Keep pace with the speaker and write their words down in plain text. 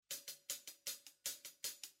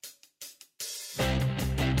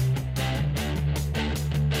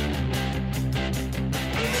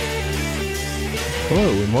Hello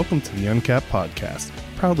and welcome to the Uncapped Podcast,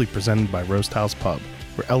 proudly presented by Roast House Pub,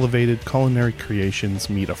 where elevated culinary creations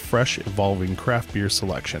meet a fresh, evolving craft beer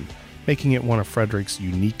selection, making it one of Frederick's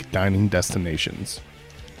unique dining destinations.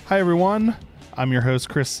 Hi everyone, I'm your host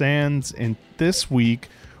Chris Sands, and this week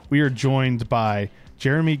we are joined by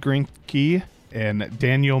Jeremy Grinke and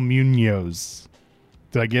Daniel Munoz.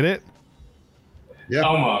 Did I get it? Yeah.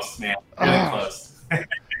 Almost, man. Really close.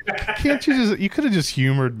 Can't you could have just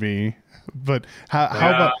humored me, but how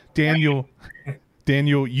about Daniel?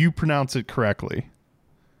 Daniel, you pronounce it correctly.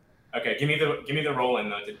 Okay, give me the roll in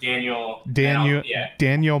though. To Daniel.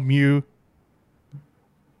 Daniel Munoz.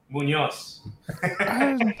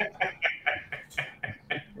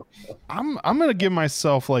 I'm gonna give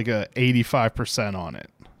myself like a 85% on it.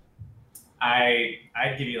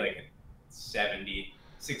 I'd give you like a 70,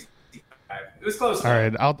 65. It was close. All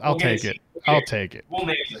right, I'll take it. I'll take it. We'll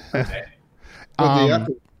name it. But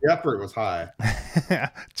the effort was high.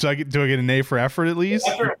 Do I get an A for effort at least?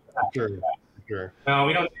 Sure. No,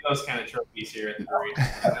 we don't do those kind of trophies here at the brewery.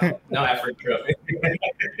 No effort trophy.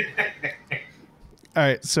 All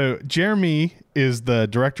right, so Jeremy is the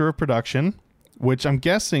director of production, which I'm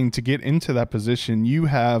guessing to get into that position, you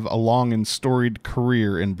have a long and storied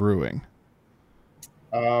career in brewing.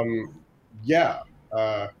 Yeah.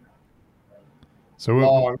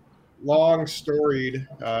 So long storied.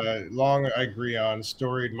 Long I agree on.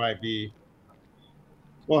 Storied might be.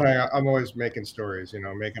 Well, hey, I'm always making stories,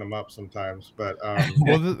 making them up sometimes. But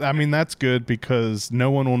well, that's good because no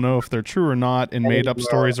one will know if they're true or not, and made up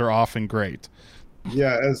stories are often great.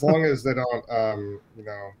 Yeah, as long as they don't,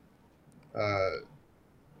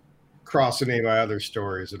 cross any of my other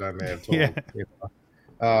stories that I may have told.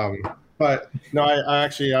 Yeah. But no,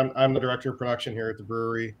 I'm the director of production here at the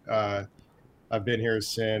brewery. I've been here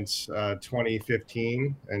since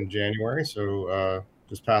 2015 in January, so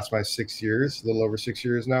just past my 6 years, a little over 6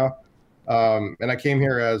 years now. And I came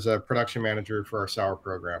here as a production manager for our sour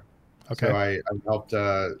program. Okay. So I helped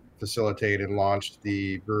facilitate and launched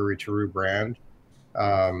the Brewery Teru brand.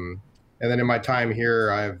 And then in my time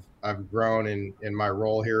here, I've grown in my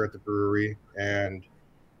role here at the brewery, and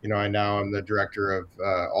I now am the director of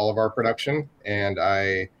all of our production, and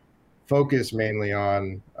I focus mainly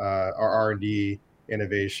on our R&D,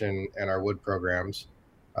 innovation, and our wood programs.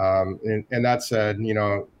 And that said,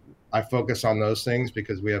 I focus on those things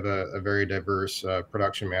because we have a very diverse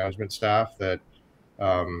production management staff that,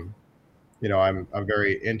 I'm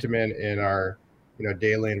very intimate in our,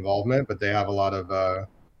 daily involvement, but they have a lot of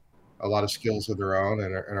skills of their own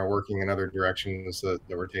and are working in other directions that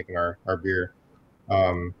we're taking our beer.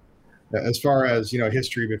 As far as,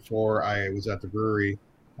 history before I was at the brewery,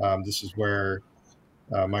 this is where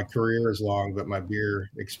my career is long, but my beer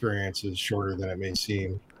experience is shorter than it may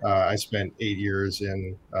seem. I spent 8 years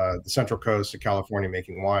in the Central Coast of California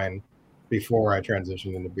making wine before I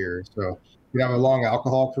transitioned into beer. So I have a long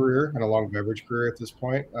alcohol career and a long beverage career at this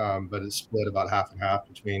point, but it's split about half and half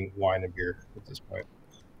between wine and beer at this point.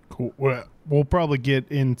 Cool. We'll probably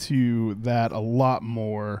get into that a lot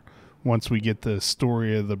more once we get the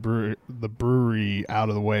story of the brewery out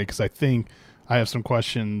of the way, because I think I have some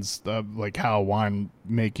questions like how wine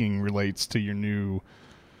making relates to your new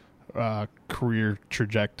career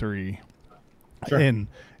trajectory. Sure. And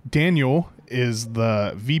Daniel is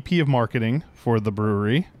the VP of marketing for the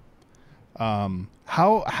brewery.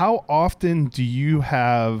 How often do you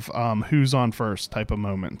have who's on first type of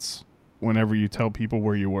moments whenever you tell people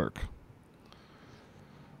where you work?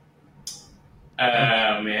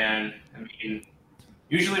 Man.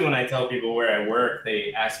 Usually when I tell people where I work,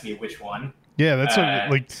 they ask me which one. Yeah, that's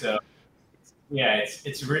so. Yeah,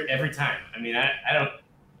 it's every time. I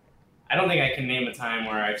don't think I can name a time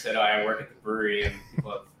where I've said, "Oh, I work at the brewery," and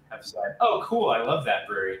people have said, "Oh, cool, I love that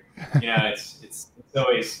brewery." It's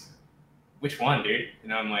always, which one, dude?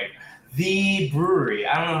 I'm like, the brewery.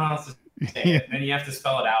 I don't know how else to say it. And then you have to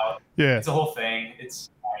spell it out. Yeah, it's a whole thing.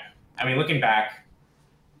 Looking back,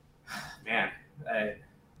 man,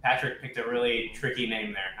 Patrick picked a really tricky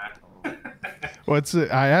name there, huh? Well,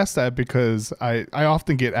 I asked that because I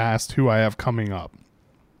often get asked who I have coming up,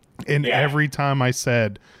 and every time I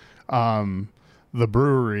said the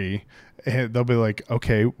brewery, they'll be like,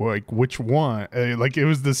 "Okay, like which one?" Like it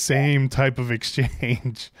was the same type of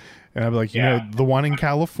exchange, and I'd be like, the one in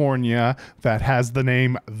California that has the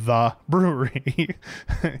name The Brewery.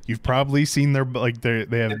 You've probably seen they have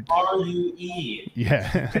RUE.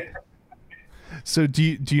 Yeah. So do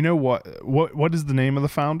you know what is the name of the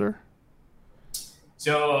founder?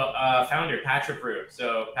 So founder Patrick Brew.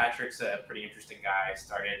 So Patrick's a pretty interesting guy.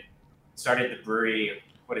 Started the brewery.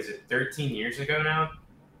 What is it? 13 years ago now.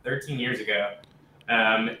 13 years ago.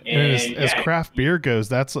 And as craft beer goes,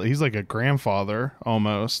 he's like a grandfather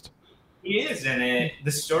almost. He is, and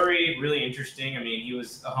the story really interesting. I mean, he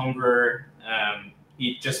was a home brewer.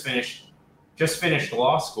 He just finished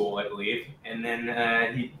law school, I believe, and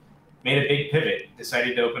then he made a big pivot.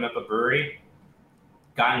 Decided to open up a brewery.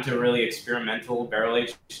 Got into really experimental barrel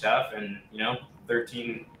aged stuff, and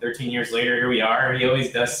 13 years later, here we are. He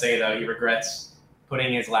always does say though he regrets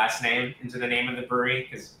putting his last name into the name of the brewery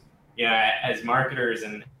because as marketers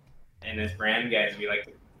and as brand guys, we like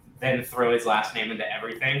to then throw his last name into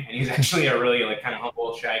everything. And he's actually a really kind of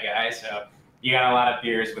humble, shy guy. So you got a lot of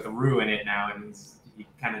beers with Rue in it now, and he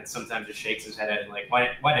kind of sometimes just shakes his head at like, why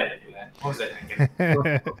did I do that? What was I thinking?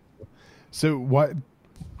 So what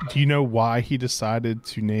do you know why he decided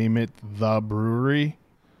to name it The Brewery?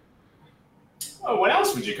 Well, what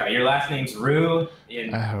else would you call it? Your last name's Rue,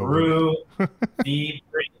 and Rue, the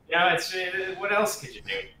it's what else could you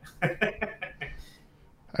do?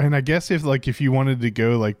 And I guess if you wanted to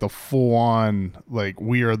go like the full on like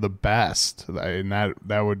we are the best, and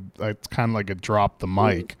that's kind of like a drop the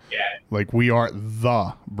mic. Yeah. Like we are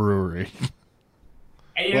the brewery.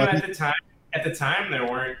 And at the time there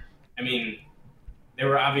weren't. I mean, there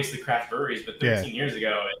were obviously craft breweries, but 13 years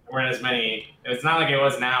ago there weren't as many. It's not like it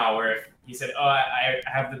was now, where if he said, "Oh, I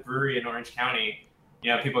have the brewery in Orange County,"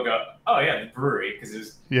 people go, "Oh yeah, the brewery," because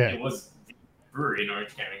it was the brewery in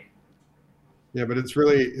Orange County. Yeah, but it's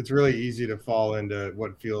really easy to fall into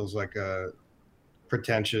what feels like a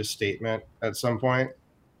pretentious statement at some point.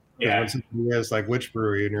 Yeah. When somebody is like, which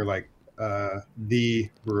brewery? And you're like, the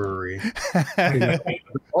brewery.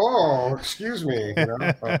 Oh, excuse me.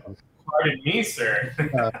 Pardon me, sir.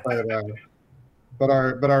 But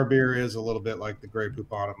our beer is a little bit like the Grey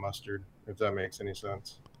Poupon of mustard, if that makes any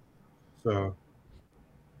sense. So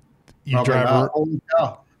you drive around. Holy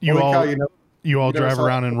cow! You all drive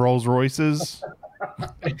around in Rolls Royces.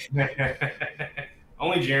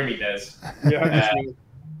 Only Jeremy does.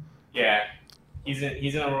 Yeah, he's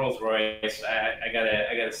in a Rolls Royce. I got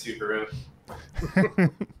a Subaru.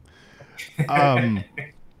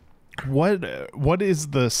 What is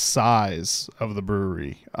the size of the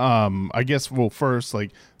brewery? I guess first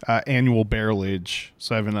annual barrel age.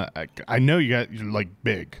 So I know you're like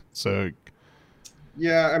big. So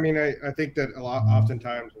yeah, I mean I think that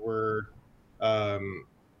oftentimes our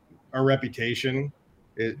reputation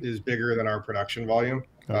is bigger than our production volume.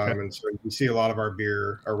 Okay. And so you see a lot of our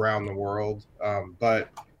beer around the world. But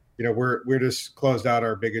we're just closed out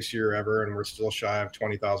our biggest year ever, and we're still shy of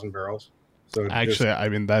 20,000 barrels. So actually, I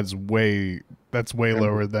mean that's way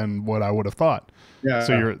lower than what I would have thought. Yeah.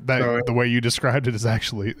 So the way you described it is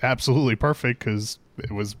actually absolutely perfect because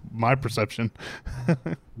it was my perception.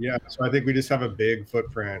 Yeah. So I think we just have a big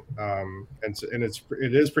footprint, and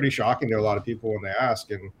it is pretty shocking to a lot of people when they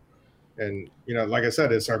ask, and like I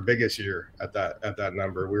said, it's our biggest year at that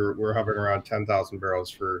number. We're hovering around 10,000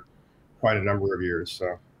 barrels for quite a number of years.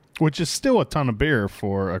 So. Which is still a ton of beer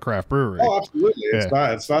for a craft brewery. Oh, absolutely.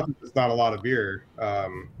 Yeah. It's not a lot of beer.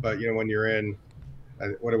 But when you're in,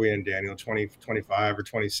 what are we in, Daniel? 25 or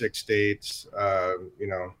 26 states,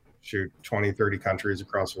 20, 30 countries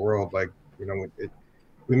across the world.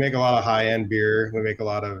 We make a lot of high end beer. We make a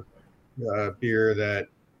lot of beer that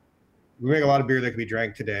can be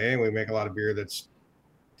drank today. And we make a lot of beer that's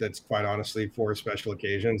quite honestly for special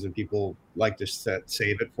occasions and people like to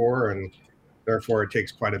save it for. And therefore, it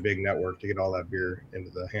takes quite a big network to get all that beer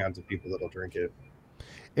into the hands of people that'll drink it.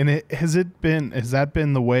 And has that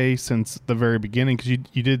been the way since the very beginning? Because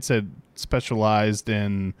you did said specialized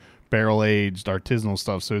in barrel aged artisanal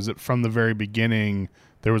stuff. So is it from the very beginning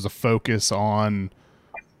there was a focus on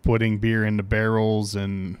putting beer into barrels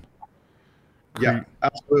and? Yeah,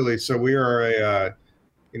 absolutely. So we are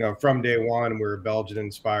from day one we're a Belgian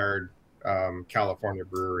inspired California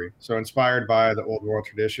brewery. So inspired by the old world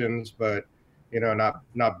traditions, but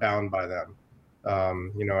not bound by them.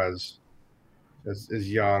 As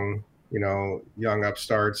young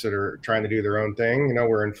upstarts that are trying to do their own thing.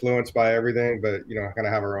 We're influenced by everything, but kind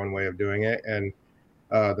of have our own way of doing it. And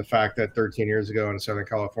the fact that 13 years ago in Southern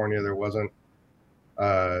California there wasn't,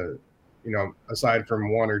 aside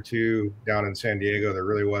from one or two down in San Diego, there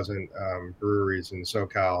really wasn't breweries in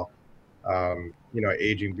SoCal.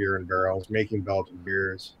 Aging beer in barrels, making Belgian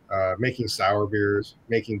beers, making sour beers,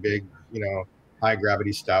 making big, high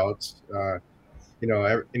gravity stouts.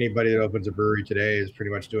 Anybody that opens a brewery today is pretty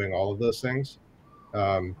much doing all of those things.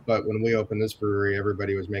 But when we opened this brewery,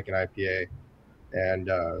 everybody was making IPA, and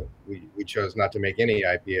we chose not to make any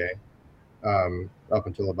IPA up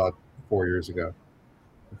until about 4 years ago.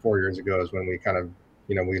 4 years ago is when we kind of,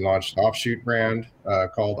 we launched an offshoot brand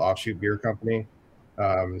called Offshoot Beer Company.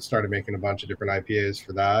 Started making a bunch of different IPAs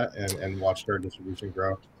for that, and watched our distribution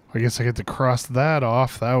grow. I guess I get to cross that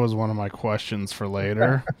off. That was one of my questions for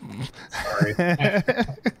later. Sorry.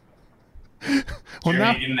 Well,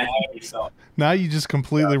 Jeremy, get in the head of yourself. now you just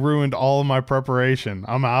completely ruined all of my preparation.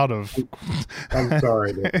 I'm out of. I'm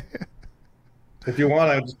sorry, dude. If you want,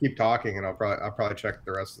 I'll just keep talking, and I'll probably check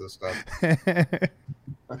the rest of this stuff.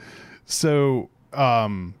 So,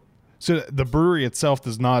 so the brewery itself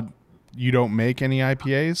does not. You don't make any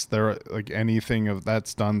IPAs. There, like anything of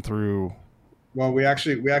that's done through. Well, we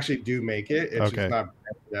actually do make it. It's Okay. just not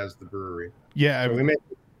branded as the brewery. Yeah, So we make.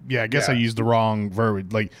 yeah. I guess I yeah. used the wrong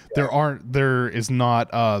verbiage. Like there is not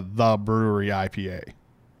the brewery IPA.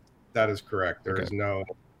 That is correct. There Okay. is no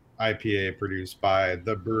IPA produced by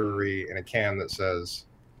the brewery in a can that says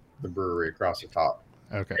the brewery across the top.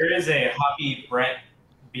 Okay. There is a Hoppy Brett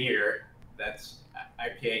beer that's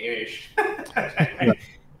IPA-ish.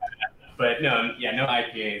 But no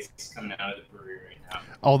IPAs coming out of the brewery right now.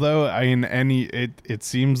 Although I mean, it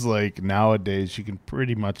seems like nowadays you can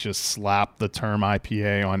pretty much just slap the term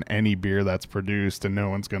IPA on any beer that's produced, and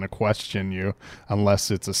no one's going to question you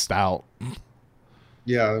unless it's a stout.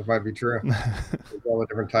 Yeah, that might be true. There's all the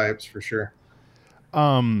different types for sure.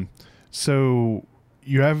 So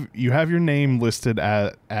you have your name listed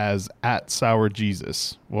as at Sour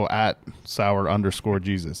Jesus. Well, at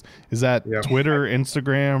Sour_Jesus. Is that Yep. Twitter,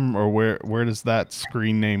 Instagram, or where does that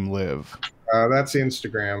screen name live? That's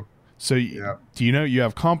Instagram. So Yeah. do you know you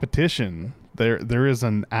have competition? There is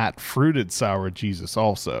an at Fruited Sour Jesus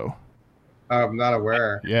also. I'm not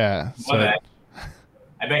aware. Yeah. So Well,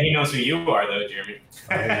 I bet he knows who you are, though, Jeremy.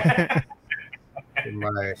 In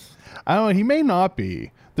my, I don't know, he may not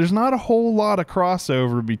be. There's not a whole lot of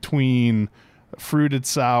crossover between fruited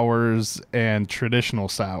sours and traditional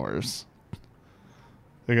sours.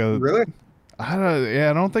 really? I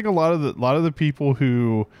don't think a lot of the people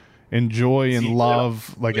who enjoy and See,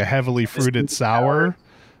 love like a heavily fruited sour,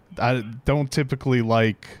 I don't typically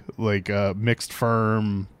like mixed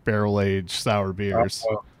firm barrel aged sour beers.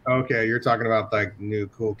 Oh, okay, you're talking about like new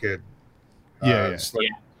cool kid. Yeah.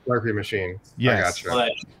 Slurpee machine. Yes. I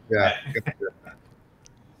gotcha. Yeah.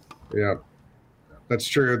 Yeah. That's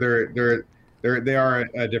true. They are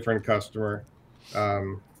a different customer,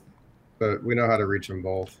 but we know how to reach them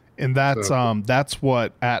both. And that's So- that's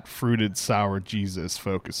what at Fruited Sour Jesus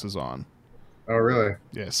focuses on. Oh, really?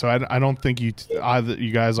 Yeah, so I don't think either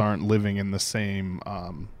you guys aren't living in the same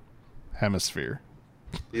hemisphere.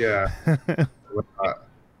 Yeah. You're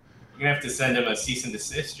gonna have to send him a cease and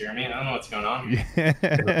desist, Jeremy. I don't know what's going on.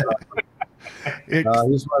 Yeah.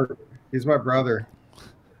 He's my brother.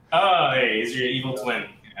 Oh, hey, he's your evil twin.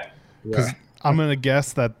 Yeah. Yeah. I'm gonna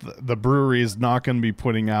guess that the brewery is not going to be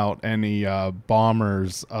putting out any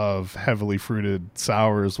bombers of heavily fruited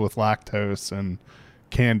sours with lactose and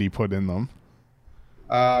candy put in them.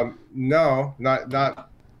 No, not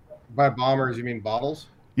by bombers. You mean bottles?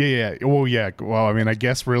 Yeah. Well, yeah. Well, I mean, I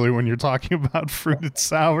guess really when you're talking about fruited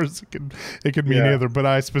sours, it could mean Yeah. either. But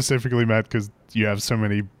I specifically meant because you have so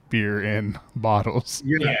many beer in bottles.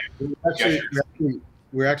 Yeah. Yeah.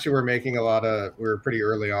 We actually were making a lot of. We were pretty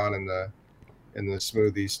early on in the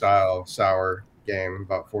smoothie style sour game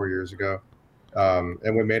about 4 years ago,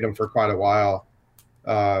 and we made them for quite a while.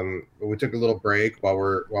 But we took a little break while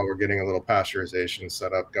we're getting a little pasteurization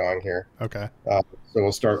set up going here. Okay. So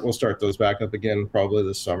we'll start those back up again probably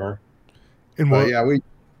this summer. And But yeah,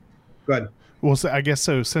 go ahead. well, so I guess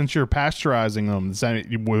so. Since you're pasteurizing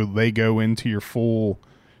them, will they go into your full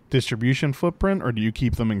distribution footprint, or do you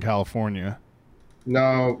keep them in California?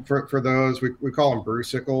 No, for those we call them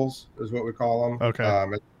brewsicles is what we call them. Okay.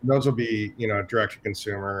 And those will be direct to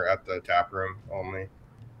consumer at the tap room only.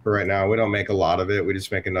 For right now, we don't make a lot of it. We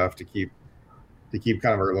just make enough to keep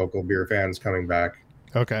kind of our local beer fans coming back.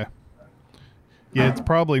 Okay. Yeah, it's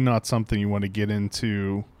probably not something you want to get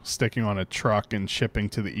into sticking on a truck and shipping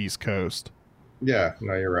to the East Coast. Yeah,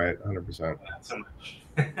 no, you're right, 100%. Not so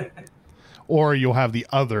much. Or you'll have the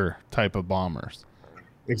other type of bombers.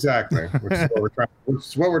 Exactly, which is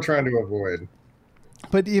what we're trying to avoid.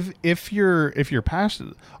 But if you're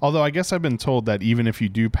although I guess I've been told that even if you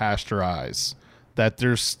do pasteurize, that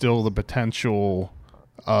there's still the potential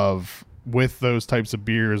of, with those types of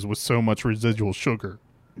beers with so much residual sugar,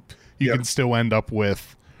 you Yep. can still end up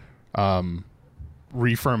with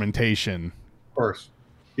re-fermentation. Of course,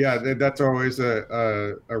 yeah, that's always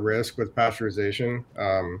a risk with pasteurization,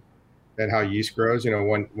 and how yeast grows.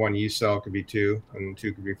 One yeast cell could be 2, and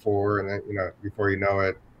 2 could be 4, and then before you know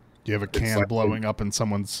it, You have a It's can like- blowing up in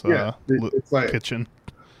someone's it's like kitchen.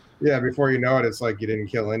 yeah, before you know it, it's like you didn't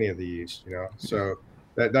kill any of the yeast. So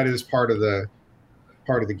that is part of the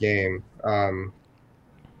game.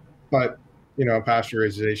 But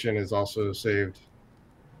pasteurization has also saved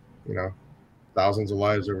thousands of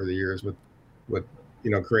lives over the years with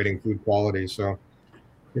creating food quality. So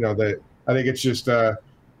that I think it's just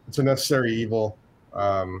it's a necessary evil,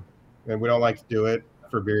 and we don't like to do it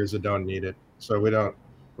for beers that don't need it. So we don't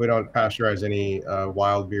pasteurize any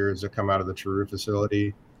wild beers that come out of the True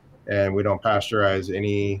facility, and we don't pasteurize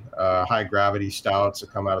any high gravity stouts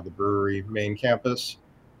that come out of the brewery main campus.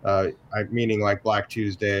 Meaning like Black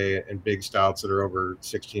Tuesday and big stouts that are over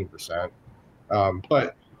 16%.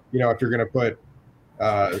 But if you're going to put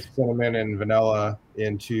cinnamon and vanilla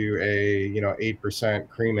into a 8%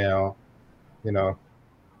 cream ale, you're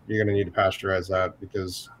going to need to pasteurize that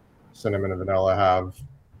because cinnamon and vanilla have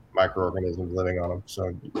microorganisms living on them.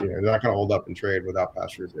 So they're not going to hold up in trade without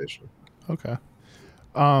pasteurization. Okay.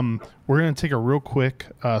 We're going to take a real quick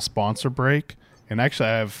sponsor break. And actually,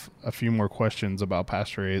 I have a few more questions about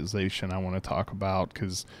pasteurization I want to talk about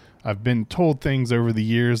because I've been told things over the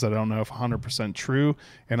years that I don't know if 100% true,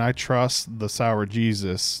 and I trust the Sour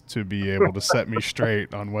Jesus to be able to set me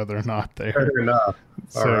straight on whether or not they're fair enough.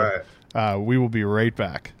 So, all right. We will be right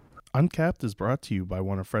back. Uncapped is brought to you by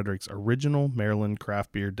one of Frederick's original Maryland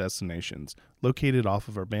craft beer destinations, located off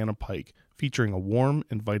of Urbana Pike, featuring a warm,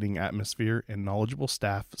 inviting atmosphere and knowledgeable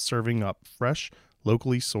staff serving up fresh,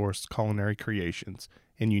 locally sourced culinary creations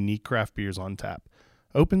and unique craft beers on tap.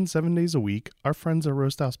 Open 7 days a week, our friends at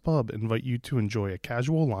Roast House Pub invite you to enjoy a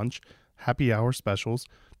casual lunch, happy hour specials,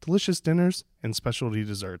 delicious dinners, and specialty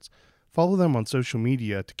desserts. Follow them on social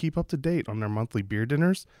media to keep up to date on their monthly beer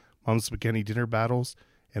dinners, Mom's Spaghetti dinner battles,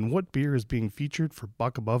 and what beer is being featured for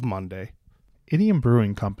Buck Above Monday. Idiom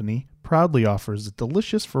Brewing Company proudly offers a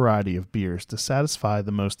delicious variety of beers to satisfy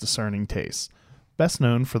the most discerning tastes. Best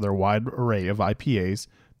known for their wide array of IPAs,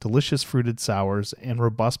 delicious fruited sours, and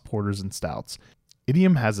robust porters and stouts,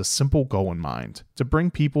 Idiom has a simple goal in mind: to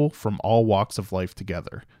bring people from all walks of life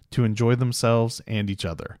together, to enjoy themselves and each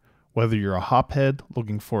other. Whether you're a hophead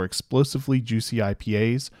looking for explosively juicy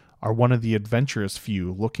IPAs, or one of the adventurous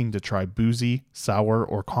few looking to try boozy, sour,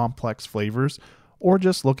 or complex flavors, or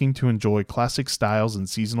just looking to enjoy classic styles and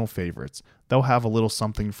seasonal favorites, they'll have a little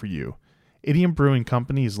something for you. Idiom Brewing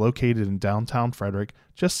Company is located in downtown Frederick,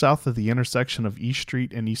 just south of the intersection of East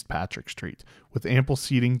Street and East Patrick Street, with ample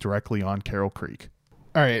seating directly on Carroll Creek.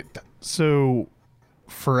 All right, so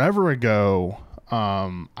forever ago,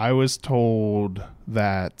 I was told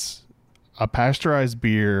that a pasteurized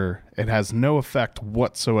beer, it has no effect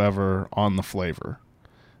whatsoever on the flavor.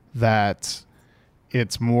 That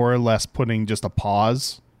it's more or less putting just a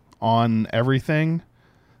pause on everything.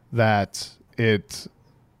 That it's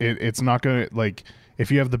not going to, like,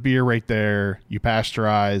 if you have the beer right there, you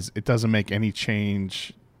pasteurize, it doesn't make any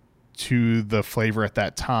change to the flavor at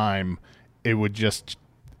that time. It would just,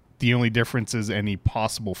 the only difference is any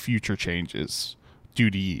possible future changes due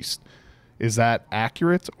to yeast. Is that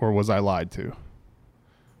accurate, or was I lied to?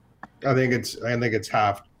 I think it's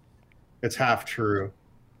half true,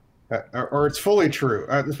 or it's fully true.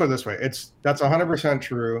 Let's put it this way: that's 100%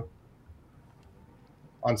 true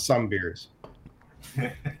on some beers.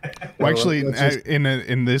 Well, actually,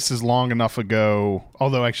 and this is long enough ago.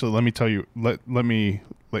 Although, actually, let me tell you. Let me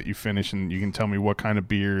let you finish, and you can tell me what kind of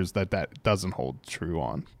beers that doesn't hold true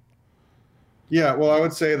on. Yeah, well, I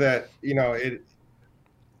would say that if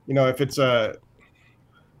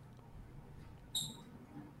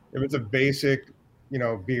it's a basic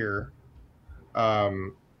beer,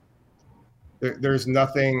 there's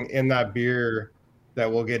nothing in that beer that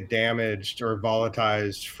will get damaged or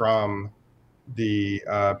volatilized from the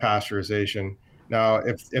pasteurization. Now,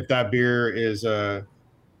 if that beer is a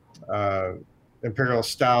imperial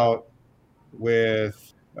stout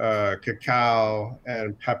with cacao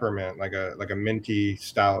and peppermint, like a minty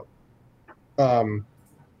stout,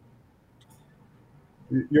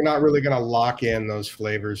 you're not really going to lock in those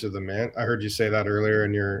flavors of the mint. I heard you say that earlier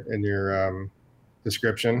in your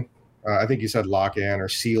description. I think you said lock in or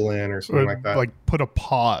seal in or something like that. Like put a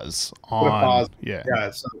pause on. Yeah.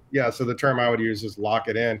 So the term I would use is lock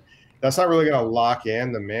it in. That's not really going to lock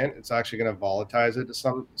in the mint. It's actually going to volatilize it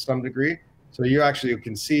to some degree. So you actually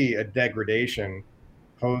can see a degradation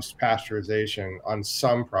post pasteurization on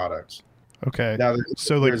some products. Okay. Now,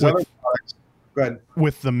 there's other products. Go ahead.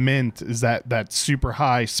 With the mint, is that super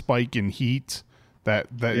high spike in heat that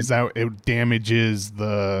it damages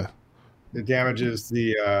the. It damages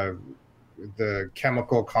the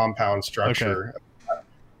chemical compound structure.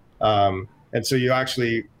 Okay. And so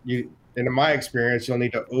in my experience, you'll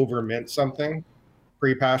need to over mint something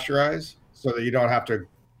pre-pasteurize so that you don't have to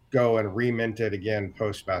go and remint it again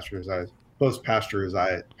post pasteurization.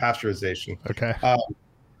 Okay.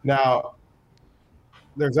 Now,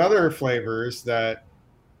 there's other flavors that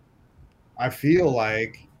I feel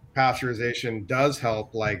like pasteurization does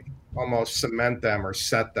help, like almost cement them or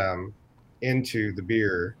set them into the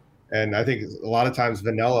beer. And I think a lot of times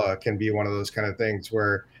vanilla can be one of those kind of things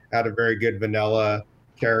where it had a very good vanilla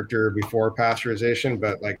character before pasteurization,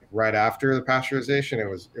 but like right after the pasteurization,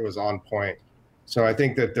 it was on point. So I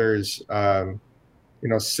think that there's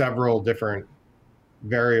several different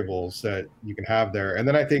variables that you can have there. And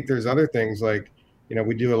then I think there's other things like,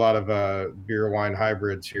 we do a lot of beer wine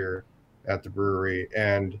hybrids here at the brewery,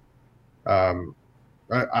 and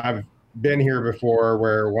I've been here before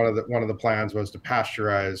where one of the plans was to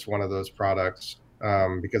pasteurize one of those products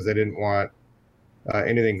because they didn't want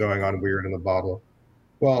anything going on weird in the bottle.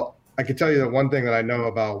 Well, I can tell you that one thing that I know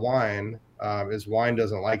about wine is wine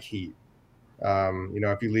doesn't like heat.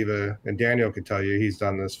 If you leave and Daniel could tell you, he's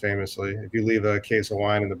done this famously. If you leave a case of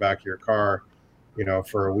wine in the back of your car,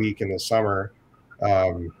 for a week in the summer,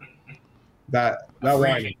 that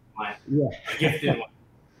wine, yeah, gifted wine.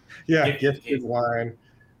 Yeah, gifted wine.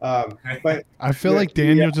 But I feel like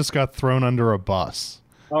Daniel just got thrown under a bus.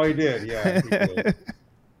 Oh, he did. Yeah. He did.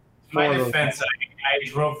 My defense, I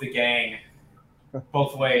drove the gang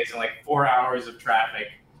both ways in like 4 hours of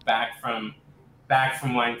traffic back from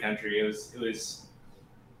wine country. It was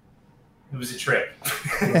a trip.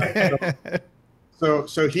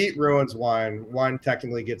 So heat ruins wine. Wine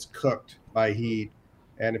technically gets cooked by heat.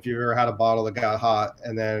 And if you've ever had a bottle that got hot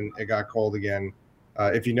and then it got cold again,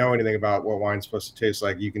 if you know anything about what wine's supposed to taste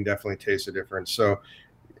like, you can definitely taste the difference. So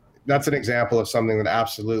that's an example of something that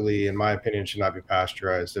absolutely, in my opinion, should not be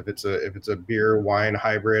pasteurized. If it's a beer wine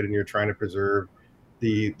hybrid and you're trying to preserve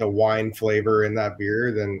the wine flavor in that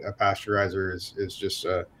beer, then a pasteurizer is just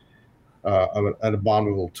an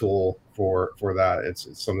abominable tool for that. It's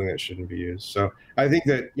something that shouldn't be used. So I think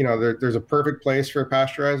that there's a perfect place for a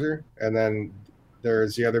pasteurizer, and then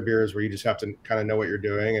there's the other beers where you just have to kind of know what you're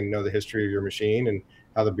doing and know the history of your machine and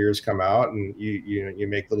how the beers come out, and you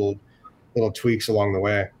make little tweaks along the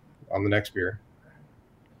way on the next beer.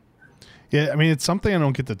 Yeah, I mean, it's something I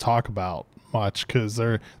don't get to talk about much because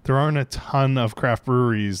there aren't a ton of craft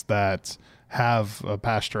breweries that have a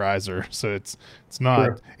pasteurizer, so it's not.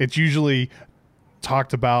 Sure. It's usually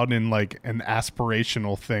talked about in like an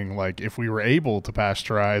aspirational thing, like if we were able to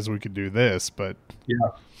pasteurize, we could do this. But yeah,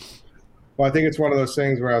 well, I think it's one of those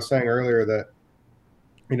things where I was saying earlier that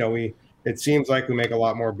it seems like we make a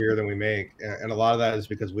lot more beer than we make, and a lot of that is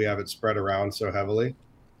because we have it spread around so heavily.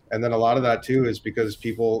 And then a lot of that too is because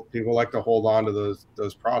people like to hold on to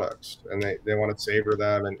those products, and they want to savor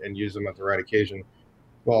them and use them at the right occasion.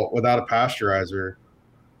 Well, without a pasteurizer,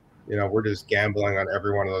 we're just gambling on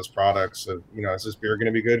every one of those products. Of, is this beer going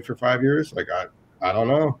to be good for 5 years? Like, I don't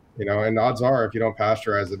know, and odds are if you don't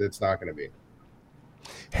pasteurize it, it's not going to be.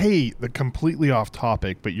 Hey, the completely off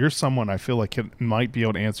topic, but you're someone I feel like might be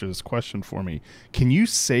able to answer this question for me. Can you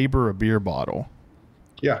saber a beer bottle?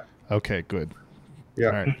 Yeah. Okay, good. Yeah.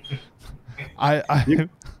 All right.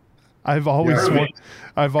 I've always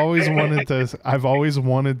wanted to.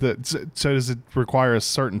 So does it require a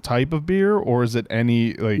certain type of beer, or is it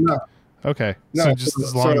any like? No. Okay. No. So just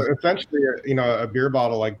as long. So essentially, a beer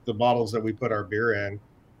bottle, like the bottles that we put our beer in,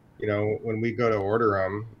 when we go to order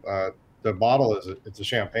them, the bottle it's a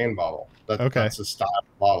champagne bottle. That's a style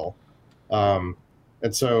bottle.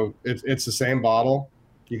 And so it's the same bottle.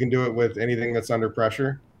 You can do it with anything that's under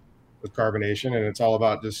pressure, with carbonation, and it's all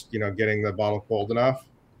about just getting the bottle cold enough,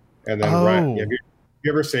 and then have you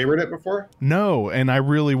ever savored it before? No, and I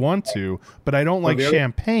really want to, but I don't like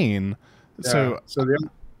champagne. Yeah, so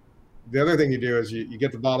the other thing you do is you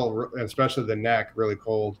get the bottle, especially the neck, really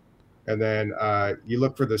cold, and then you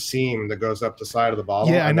look for the seam that goes up the side of the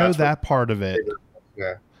bottle. Yeah, I know that part of it.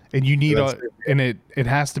 Yeah, and you need and it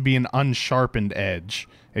has to be an unsharpened edge.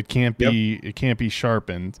 It can't be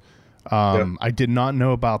sharpened. I did not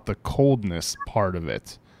know about the coldness part of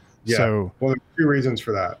it. Yeah. So, well, there's two reasons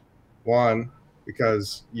for that. One,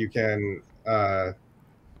 because you can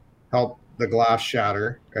help the glass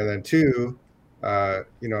shatter, and then two,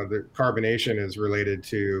 the carbonation is related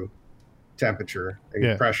to temperature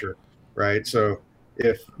and pressure, right? So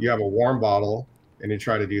if you have a warm bottle and you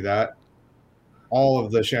try to do that, all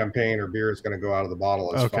of the champagne or beer is going to go out of the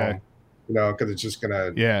bottle as foam, because it's just going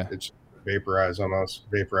to it's vaporize almost.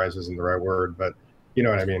 Vaporize isn't the right word, but you know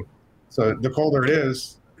what I mean. So the colder it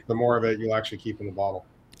is, the more of it you'll actually keep in the bottle.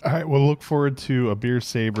 All right, we'll look forward to a beer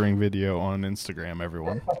sabering video on Instagram,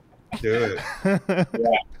 everyone. Do it.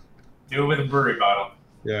 Do it with a brewery bottle.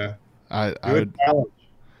 Yeah. I would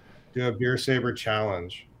do a beer saber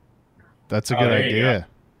challenge. That's a good idea.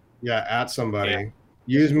 Yeah, at somebody. Yeah.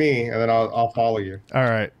 Use me, and then I'll follow you. All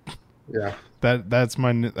right. Yeah. That's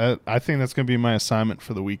my. I think that's gonna be my assignment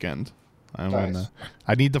for the weekend. Nice.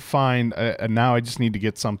 I need to find. Now I just need to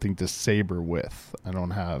get something to saber with. I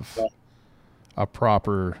don't have a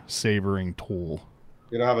proper sabering tool.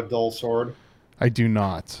 You don't have a dull sword? I do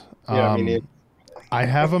not. Yeah, me neither. I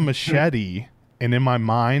have a machete, and in my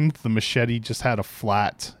mind, the machete just had a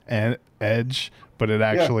flat edge, but it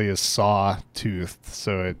actually is saw-toothed,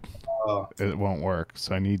 so it won't work.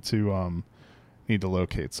 So I need to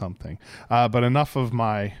locate something. But enough of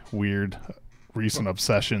my weird recent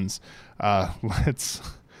obsessions. I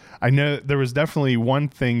know there was definitely one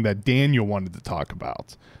thing that Daniel wanted to talk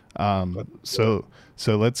about. So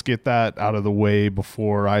let's get that out of the way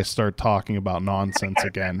before I start talking about nonsense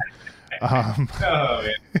again. Yeah,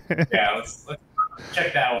 let's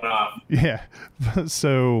check that one off. Yeah.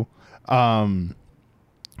 So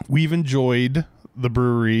we've enjoyed the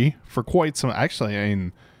brewery for quite some. Actually, I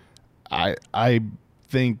mean, I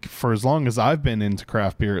think for as long as I've been into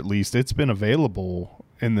craft beer, at least it's been available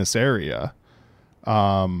in this area.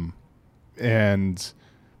 But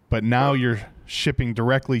now you're shipping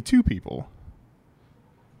directly to people.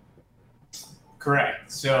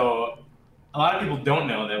 Correct. So a lot of people don't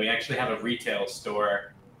know that we actually have a retail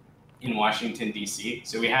store in Washington, D.C.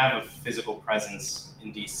 So we have a physical presence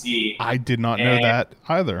in D.C. I did not know that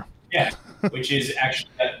either. Yeah, which is actually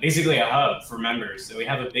basically a hub for members. So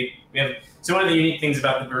so one of the unique things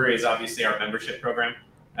about the brewery is obviously our membership program.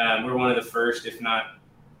 We're one of the first, if not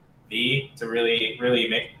the, to really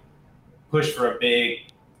push for a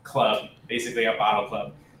big club, basically a bottle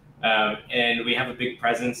club. And we have a big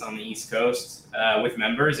presence on the East Coast with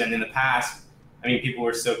members. And in the past, I mean, people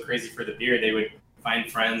were so crazy for the beer, they would find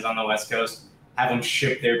friends on the West Coast, have them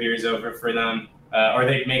ship their beers over for them. Or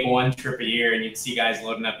they'd make one trip a year and you'd see guys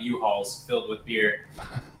loading up U-Hauls filled with beer.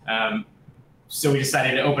 So we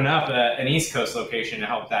decided to open up an East Coast location to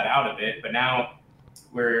help that out a bit. But now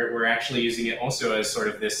we're actually using it also as sort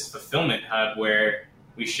of this fulfillment hub where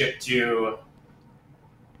we ship to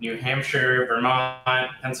New Hampshire,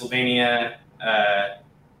 Vermont, Pennsylvania, I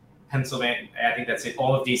think that's it,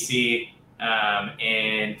 all of DC,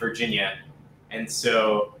 and Virginia. And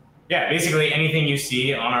so, yeah, basically anything you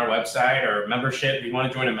see on our website or membership, you want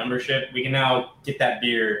to join a membership, we can now get that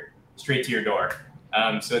beer straight to your door.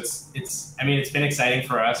 So it's been exciting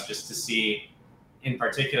for us just to see, in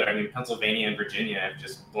particular, I mean, Pennsylvania and Virginia have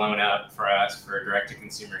just blown up for us for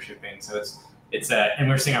direct-to-consumer shipping. So and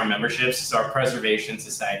we're seeing our memberships. So our Preservation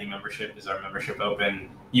Society membership is our membership open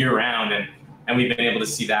year-round, and we've been able to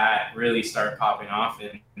see that really start popping off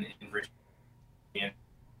in Virginia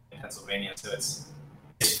and Pennsylvania. So it's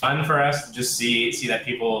fun for us to just see that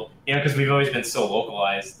people, because we've always been so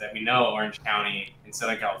localized that we know Orange County in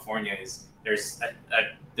Southern California there's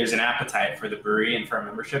an appetite for the brewery and for our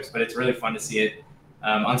memberships, but it's really fun to see it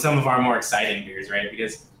on some of our more exciting beers, right?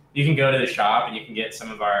 Because you can go to the shop and you can get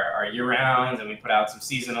some of our year-rounds, and we put out some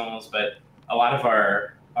seasonals, but a lot of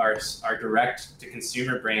our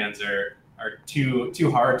direct-to-consumer brands are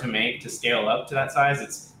too hard to make to scale up to that size.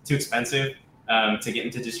 It's too expensive to get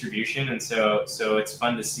into distribution, and so it's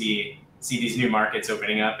fun to see these new markets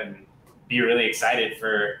opening up and be really excited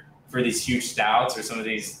for these huge stouts or some of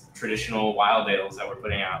these traditional wild ales that we're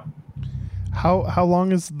putting out. How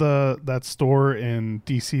long has that store in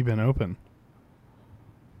DC been open?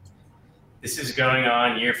 This is going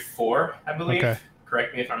on year 4, I believe. Okay.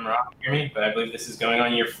 Correct me if I'm wrong, Jeremy, but I believe this is going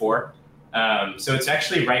on year 4. So it's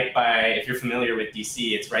actually right by, if you're familiar with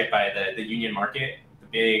DC, it's right by the Union Market, the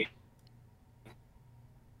big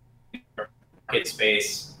market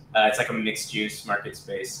space. It's like a mixed use market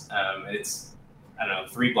space. It's, I don't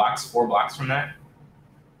know, 4 blocks from that.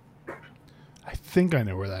 I think I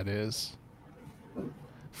know where that is.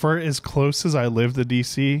 For as close as I live to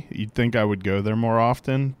DC, you'd think I would go there more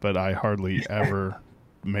often, but I hardly ever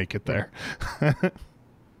make it there.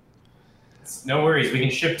 No worries, we can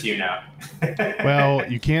ship to you now. Well,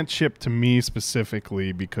 you can't ship to me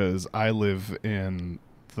specifically because I live in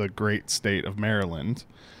the great state of Maryland,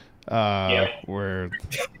 where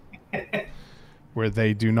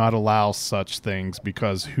they do not allow such things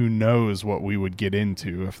because who knows what we would get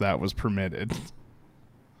into if that was permitted.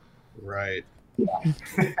 Right.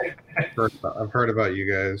 I've heard about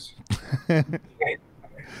you guys.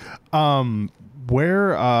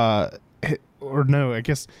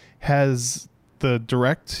 Has the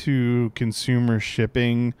direct to consumer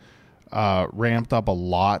shipping ramped up a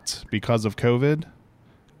lot because of COVID?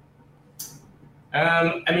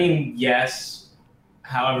 Yes.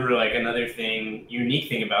 However, like another unique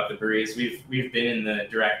thing about the brewery is we've been in the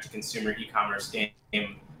direct to consumer e-commerce game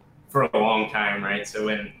for a long time, right? So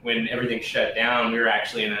when everything shut down, we were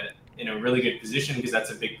actually in in a really good position because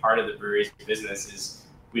that's a big part of the brewery's business. Is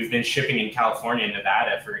we've been shipping in California and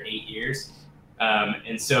Nevada for 8 years,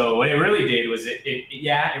 and so what it really did was it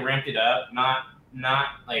ramped it up. Not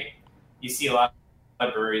like you see a lot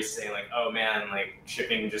of breweries saying like, oh man, like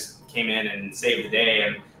shipping just came in and saved the day,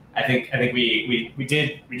 and I think we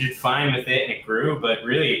did fine with it and it grew, but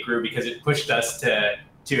really it grew because it pushed us to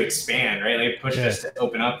expand, right? Like it pushed us to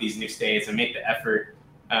open up these new states and make the effort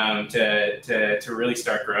to really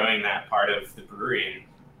start growing that part of the brewery.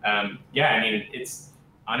 And I mean, it's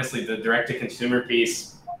honestly the direct to consumer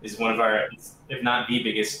piece is one of our, if not the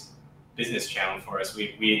biggest business channel for us.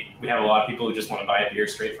 We have a lot of people who just want to buy beer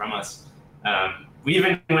straight from us. We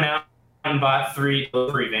even went out and bought 3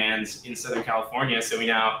 delivery vans in Southern California. So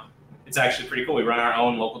it's actually pretty cool. We run our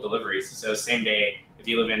own local deliveries. So same day, if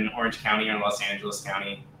you live in Orange County or Los Angeles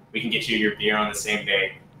County, we can get you your beer on the same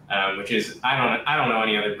day, which is, I don't know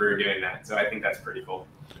any other brewer doing that. So I think that's pretty cool.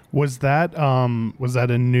 Was that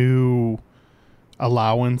a new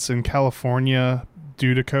allowance in California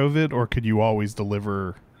due to COVID, or could you always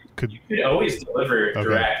deliver? You could always deliver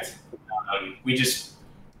direct. We just,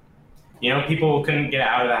 people couldn't get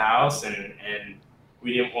out of the house, and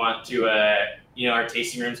we didn't want to, our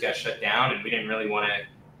tasting rooms got shut down, and we didn't really want to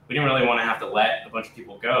have to let a bunch of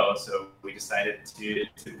people go. So we decided to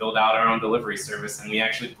build out our own delivery service, and we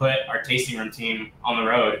actually put our tasting room team on the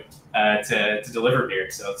road to deliver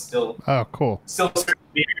beer. So it's still still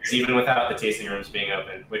beers even without the tasting rooms being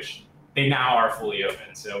open, which they now are fully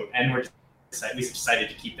open. So, and we decided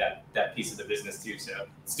to keep that piece of the business too. So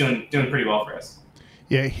it's doing pretty well for us.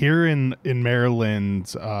 Yeah, here in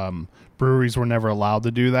Maryland, breweries were never allowed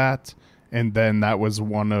to do that. And then that was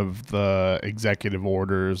one of the executive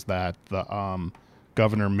orders that the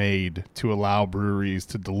governor made to allow breweries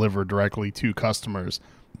to deliver directly to customers.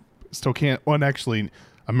 Still can't. Well, actually,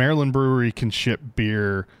 a Maryland brewery can ship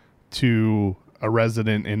beer to a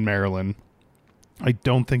resident in Maryland. I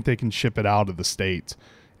don't think they can ship it out of the state,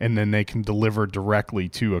 and then they can deliver directly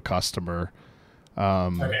to a customer.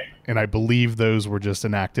 Okay. And I believe those were just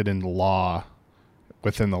enacted into law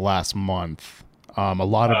within the last month. A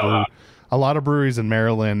lot of breweries in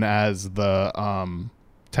Maryland, as the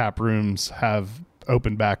tap rooms have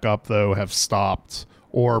opened back up, though, have stopped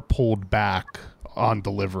or pulled back on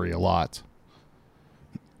delivery a lot.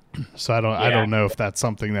 So I don't know if that's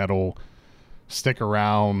something that'll stick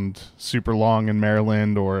around super long in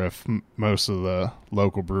Maryland, or if most of the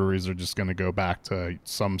local breweries are just going to go back to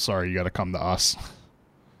sorry, you got to come to us.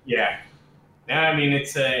 Yeah. No, I mean,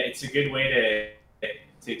 it's a good way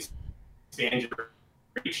to expand your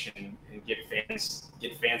reach and get fans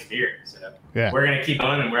beer. So we're going to keep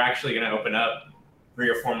going, and we're actually going to open up 3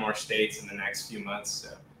 or 4 more states in the next few months.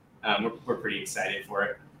 So we're pretty excited for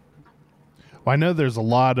it. Well, I know there's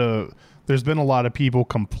been a lot of people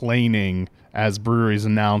complaining as breweries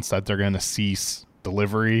announce that they're going to cease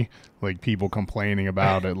delivery, like people complaining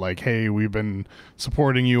about it, like, hey, we've been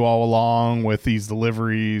supporting you all along with these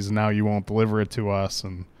deliveries, and now you won't deliver it to us.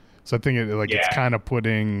 And so I think it's kind of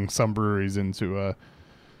putting some breweries into a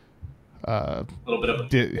little bit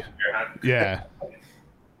of yeah.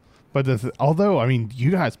 But although, I mean,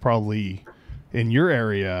 you guys probably in your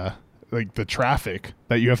area, like the traffic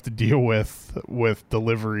that you have to deal with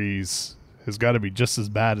deliveries has got to be just as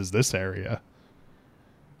bad as this area.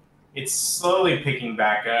 It's slowly picking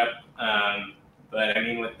back up, but I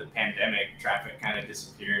mean, with the pandemic, traffic kind of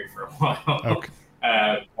disappeared for a while. Okay.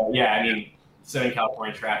 I mean, Southern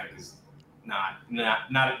California traffic is not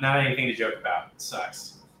anything to joke about. It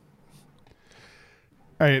sucks.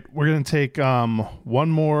 All right, we're going to take one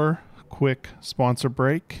more quick sponsor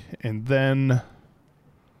break, and then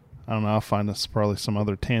I don't know, I'll find us probably some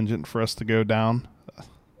other tangent for us to go down.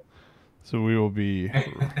 So we will be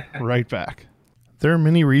right back. There are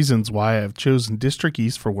many reasons why I have chosen District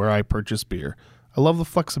East for where I purchase beer. I love the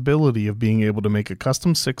flexibility of being able to make a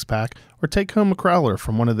custom 6-pack or take home a crowler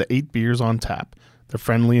from one of the 8 beers on tap. Their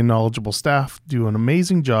friendly and knowledgeable staff do an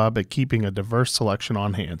amazing job at keeping a diverse selection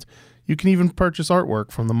on hand. You can even purchase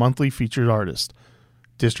artwork from the monthly featured artist.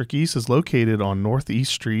 District East is located on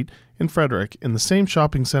Northeast Street in Frederick, in the same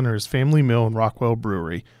shopping center as Family Mill and Rockwell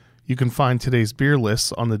Brewery. You can find today's beer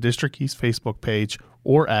lists on the District East Facebook page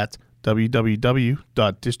or at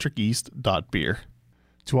www.districteast.beer.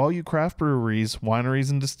 To all you craft breweries,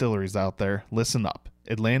 wineries, and distilleries out there, listen up.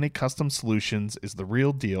 Atlantic Custom Solutions is the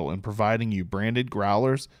real deal in providing you branded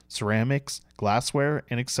growlers, ceramics, glassware,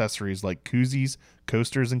 and accessories like koozies,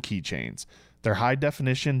 coasters, and keychains. Their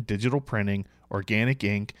high-definition digital printing, organic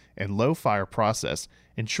ink, and low-fire process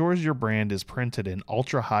ensures your brand is printed in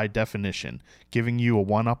ultra-high definition, giving you a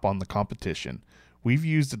one-up on the competition. We've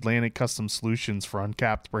used Atlantic Custom Solutions for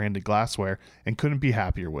Uncapped branded glassware and couldn't be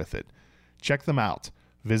happier with it. Check them out.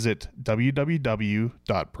 Visit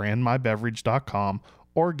www.brandmybeverage.com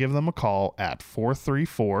or give them a call at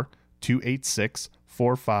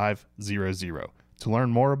 434-286-4500 to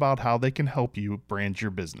learn more about how they can help you brand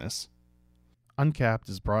your business. Uncapped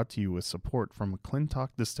is brought to you with support from McClintock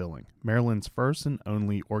Distilling, Maryland's first and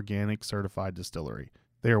only organic certified distillery.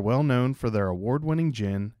 They are well known for their award-winning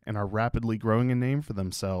gin and are rapidly growing a name for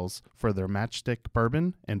themselves for their Matchstick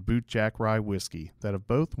Bourbon and Bootjack Rye Whiskey that have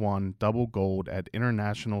both won double gold at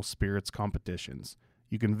international spirits competitions.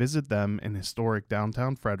 You can visit them in historic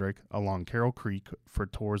downtown Frederick along Carroll Creek for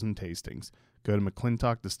tours and tastings. Go to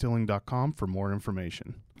mcclintockdistilling.com for more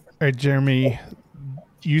information. All right, Jeremy,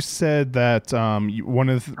 you said that one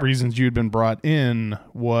of the reasons you'd been brought in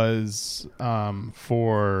was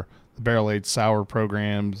for the barrel-aged sour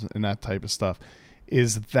programs and that type of stuff.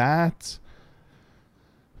 Is the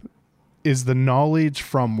knowledge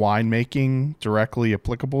from winemaking directly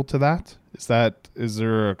applicable to that? Is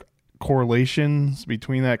there correlations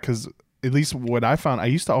between that? Because at least what I found, I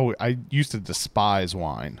used to despise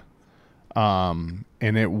wine, and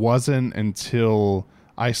it wasn't until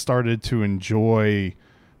I started to enjoy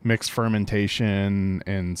mixed fermentation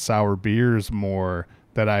and sour beers more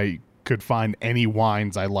that I could find any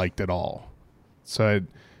wines I liked at all. So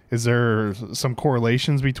is there some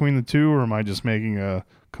correlations between the two, or am I just making a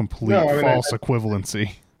complete false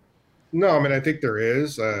equivalency? No, I mean, I think there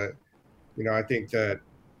is. I think that,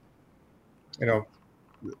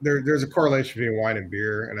 there's a correlation between wine and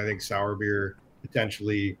beer, and I think sour beer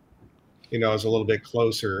potentially, is a little bit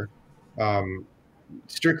closer,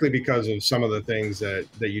 strictly because of some of the things that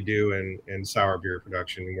you do in sour beer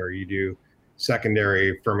production, where you do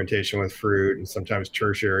secondary fermentation with fruit and sometimes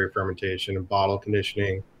tertiary fermentation and bottle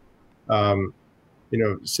conditioning.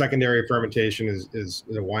 Secondary fermentation is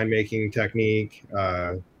a winemaking technique.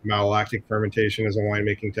 Malolactic fermentation is a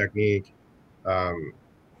winemaking technique.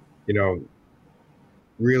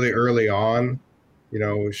 Really early on,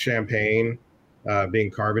 champagne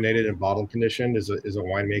being carbonated and bottle conditioned is a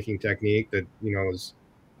winemaking technique that, is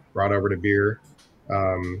brought over to beer,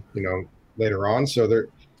 later on. So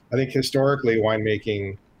I think historically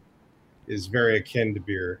winemaking is very akin to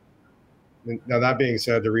beer. Now, that being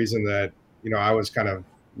said, the reason that, I was kind of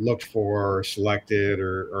looked for or selected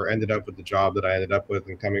or ended up with the job that I ended up with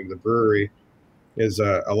and coming to the brewery is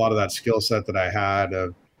a lot of that skill set that I had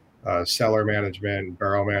of cellar management,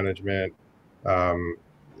 barrel management,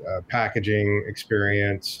 packaging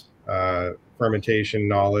experience, fermentation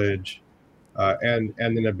knowledge, and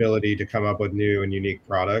an ability to come up with new and unique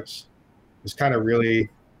products is kind of really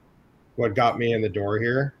what got me in the door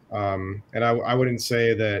here. And I wouldn't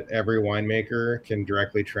say that every winemaker can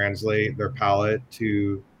directly translate their palate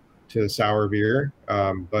to sour beer.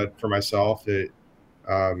 But for myself, it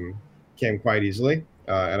came quite easily.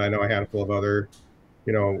 And I know a handful of other,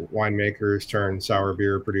 winemakers turned sour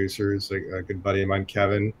beer producers. A good buddy of mine,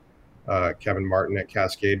 Kevin Martin at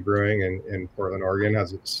Cascade Brewing in Portland, Oregon,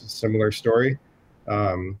 has a similar story.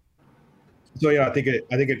 I think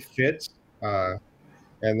it fits.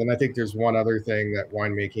 And then I think there's one other thing that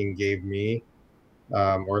winemaking gave me,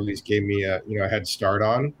 or at least gave me a head start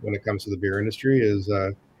on when it comes to the beer industry is,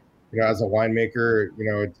 as a winemaker,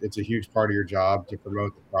 it's a huge part of your job to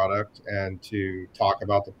promote the product and to talk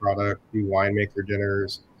about the product, do winemaker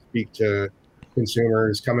dinners, speak to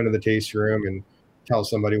consumers, come into the tasting room and tell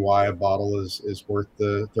somebody why a bottle is worth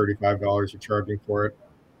the $35 you're charging for it.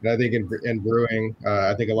 And I think in brewing,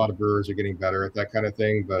 I think a lot of brewers are getting better at that kind of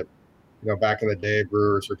thing, but back in the day,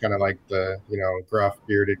 brewers were kind of like the, gruff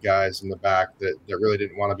bearded guys in the back that really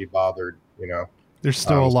didn't want to be bothered, There's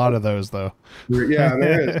still a lot of those though. Yeah,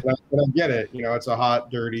 there is. But I get it. It's a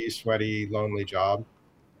hot, dirty, sweaty, lonely job.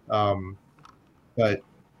 But,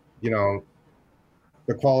 the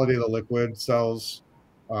quality of the liquid sells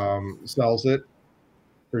it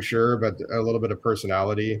for sure. But a little bit of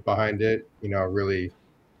personality behind it, really,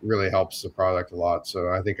 really helps the product a lot. So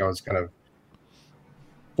I think I was kind of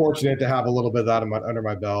fortunate to have a little bit of that under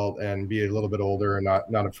my belt and be a little bit older and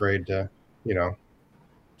not afraid to,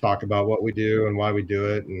 talk about what we do and why we do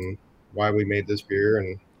it and why we made this beer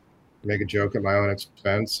and make a joke at my own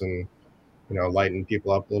expense and, lighten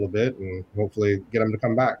people up a little bit and hopefully get them to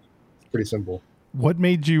come back. It's pretty simple. What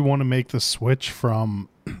made you want to make the switch from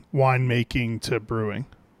winemaking to brewing?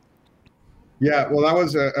 Yeah, well, that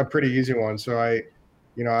was a pretty easy one. So I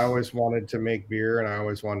always wanted to make beer and I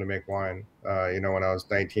always wanted to make wine. When I was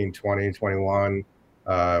 19, 20, 21,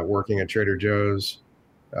 working at Trader Joe's,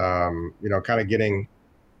 kind of getting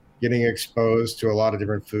getting exposed to a lot of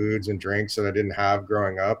different foods and drinks that I didn't have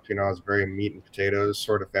growing up. You know, I was very meat and potatoes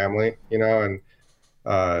sort of family, you know, and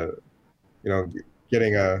uh, you know,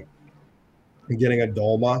 getting a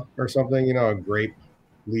dolma or something, you know, a grape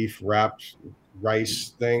leaf wrapped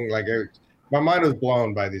rice thing. Like my mind was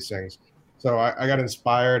blown by these things. So I got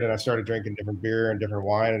inspired and I started drinking different beer and different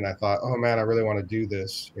wine. And I thought, oh man, I really want to do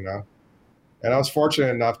this, you know? And I was fortunate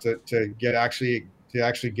enough to actually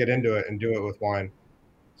get into it and do it with wine.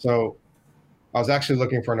 So I was actually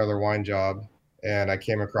looking for another wine job and I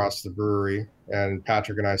came across the brewery and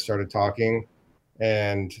Patrick and I started talking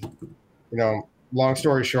and, you know, long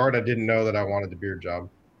story short, I didn't know that I wanted the beer job.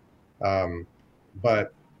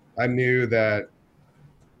 But I knew that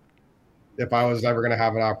if I was ever going to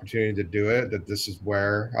have an opportunity to do it, that this is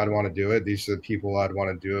where I'd want to do it. These are the people I'd want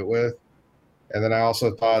to do it with. And then I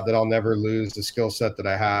also thought that I'll never lose the skill set that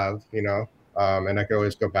I have, you know, and I could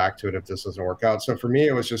always go back to it if this doesn't work out. So for me,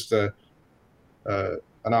 it was just an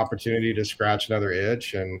opportunity to scratch another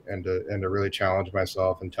itch and to really challenge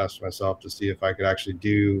myself and test myself to see if I could actually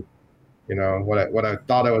do, you know, what I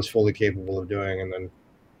thought I was fully capable of doing. And then,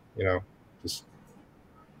 you know, just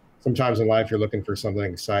sometimes in life you're looking for something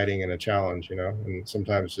exciting and a challenge, you know, and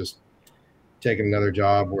sometimes just taking another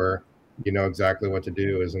job where you know exactly what to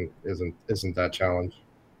do isn't that challenge.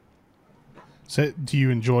 So do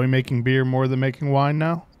you enjoy making beer more than making wine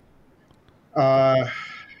now?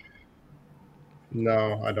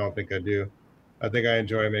 No, I don't think I do. I think I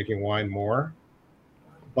enjoy making wine more,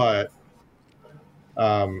 but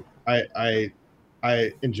I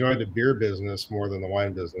enjoy the beer business more than the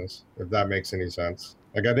wine business, if that makes any sense.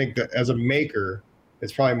 Like I think that as a maker,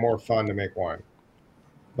 it's probably more fun to make wine,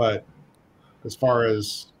 but as far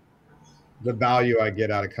as the value I get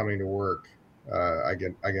out of coming to work, I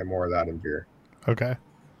get more of that in beer. Okay.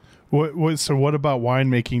 So what about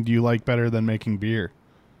winemaking do you like better than making beer?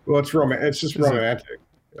 Well, it's just romantic.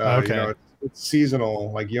 Okay. You know, it's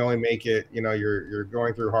seasonal. Like you only make it, you know, you're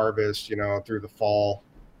going through harvest, you know, through the fall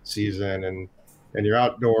season and you're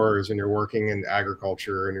outdoors and you're working in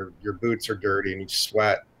agriculture and your boots are dirty and you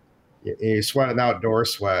sweat. You sweat an outdoor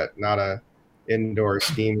sweat, not a indoor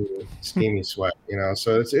steamy sweat, you know.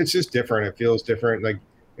 So it's just different. It feels different. Like,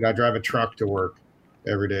 you know, I drive a truck to work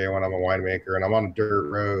every day when I'm a winemaker and I'm on a dirt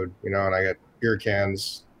road, you know, and I get beer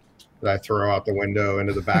cans that I throw out the window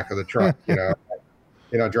into the back of the truck, you know,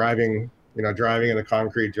 driving in the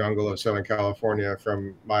concrete jungle of Southern California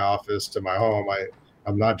from my office to my home.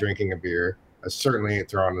 I'm not drinking a beer. I certainly ain't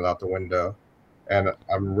throwing it out the window, and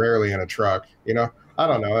I'm rarely in a truck, you know. I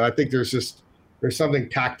don't know. I think there's something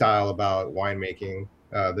tactile about winemaking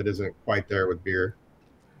that isn't quite there with beer.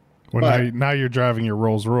 Well, now you're driving your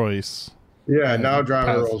Rolls Royce. Yeah, now I'm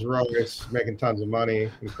driving a Rolls Royce, making tons of money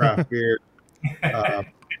in craft beer. I'm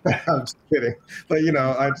just kidding, but you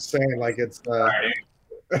know, I'm just saying, like it's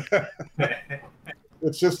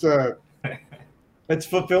it's just it's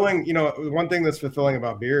fulfilling. You know, one thing that's fulfilling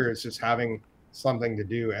about beer is just having something to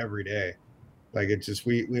do every day. Like it's just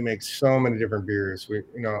we make so many different beers. We,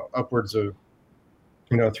 you know, upwards of,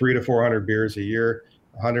 you know, 300 to 400 beers a year.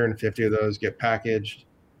 150 of those get packaged.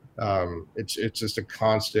 It's just a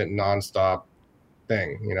constant, nonstop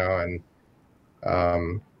thing, you know, and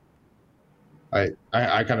I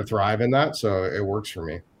kind of thrive in that, so it works for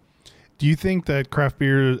me. Do you think that craft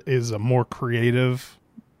beer is a more creative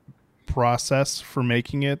process for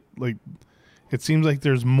making it? Like, it seems like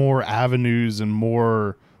there's more avenues and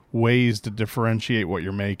more ways to differentiate what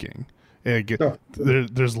you're making. There's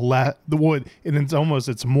the wood, and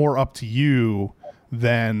it's more up to you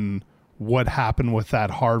than what happened with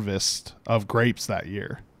that harvest of grapes that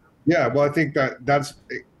year. Yeah, well, I think that's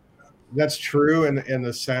true in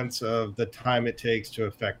the sense of the time it takes to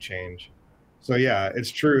affect change. So yeah,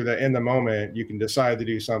 it's true that in the moment you can decide to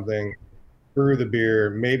do something, brew the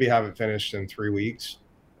beer, maybe have it finished in 3 weeks.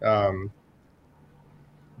 Barrel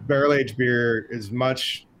aged beer is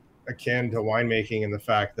much akin to winemaking in the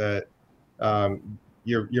fact that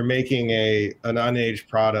you're making an unaged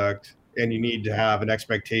product, and you need to have an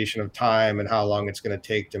expectation of time and how long it's going to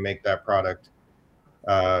take to make that product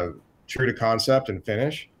true to concept and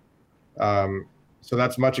finish. So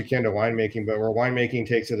that's much akin to winemaking, but where winemaking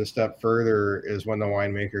takes it a step further is when the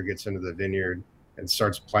winemaker gets into the vineyard and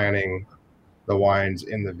starts planting the wines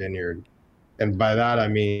in the vineyard. And by that, I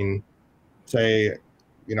mean, say,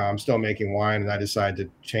 you know, I'm still making wine and I decide to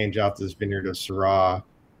change out this vineyard of Syrah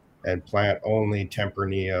and plant only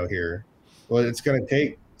Tempranillo here. Well, it's going to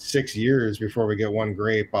take 6 years before we get one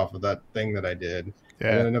grape off of that thing that I did. Yeah.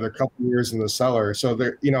 And then another couple of years in the cellar. So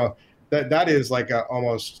there, you know, that is like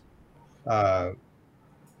almost,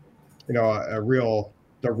 you know,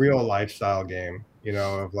 the real lifestyle game. you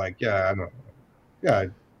know, of like, yeah, I don't, yeah, I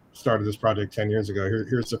started this project 10 years ago.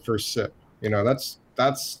 Here's the first sip. You know, that's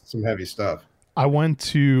some heavy stuff. I went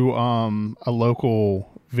to a local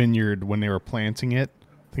vineyard when they were planting it.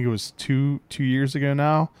 I think it was two years ago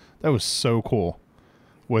now. That was so cool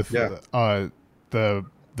with Yeah.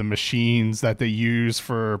 The machines that they use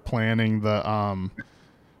for planting the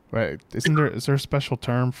right. Is there a special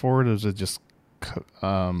term for it? Or is it just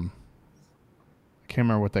I can't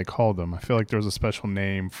remember what they called them. I feel like there was a special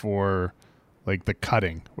name for like the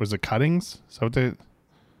cutting. Was it cuttings? So they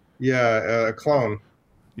Yeah, a clone.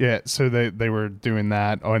 yeah, so they were doing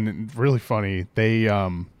that. Oh, and really funny. They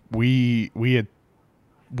we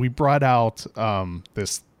brought out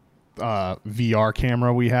this VR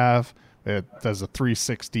camera we have that does a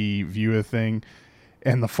 360 view of thing,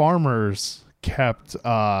 and the farmers kept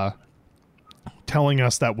telling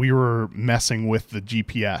us that we were messing with the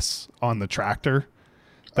GPS on the tractor.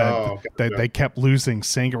 That Gotcha. they kept losing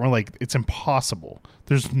sync, and we're like, it's impossible.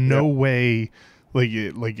 There's no way.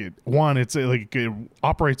 It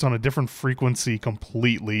operates on a different frequency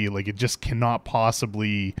completely. Like it just cannot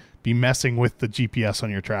possibly be messing with the GPS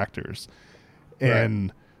on your tractors.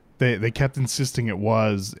 And they kept insisting it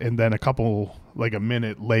was, and then a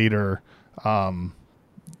minute later,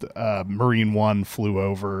 Marine One flew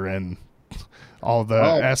over and all the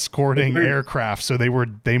escorting aircraft. So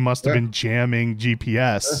they must have been jamming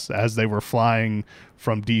GPS as they were flying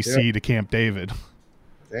from DC to Camp David.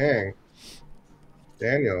 Dang.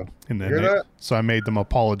 Daniel. And then hear that? So I made them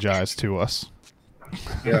apologize to us.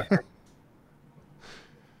 Yeah.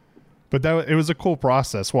 But it was a cool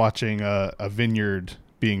process watching a vineyard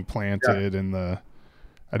being planted, and I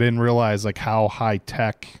didn't realize like how high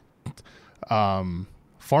tech farm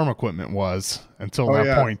equipment was until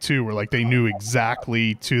that point too, where like they knew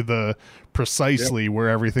exactly to the precisely where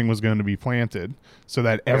everything was going to be planted, so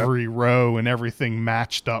that every row and everything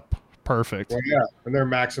matched up perfect. Well, yeah, and they're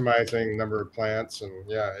maximizing number of plants, and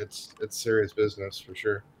yeah, it's serious business for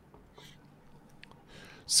sure.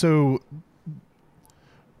 So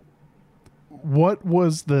what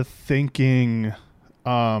was the thinking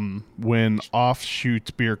when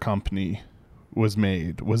Offshoot Beer Company was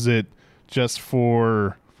made? Was it just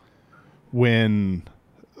for when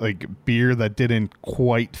like beer that didn't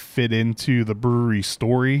quite fit into the brewery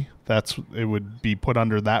story, it would be put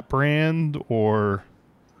under that brand? Or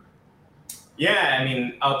yeah, I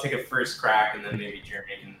mean, I'll take a first crack and then maybe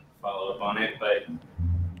Jeremy can follow up on it. But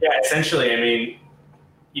yeah, essentially, I mean,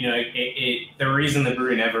 you know, the reason the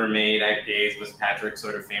brewery never made IPAs was Patrick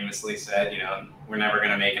sort of famously said, you know, we're never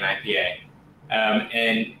going to make an IPA.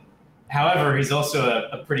 And however, he's also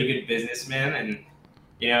a pretty good businessman, and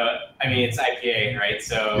you know, I mean, it's IPA, right?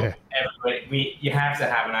 So you have to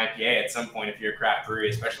have an IPA at some point if you're a craft brewery,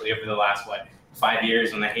 especially over the last 5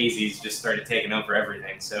 years when the hazies just started taking over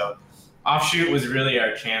everything. So Offshoot was really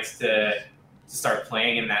our chance to start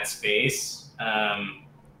playing in that space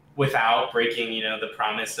without breaking, you know, the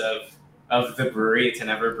promise of the brewery to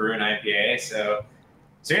never brew an IPA. So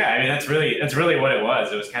yeah, I mean, that's really what it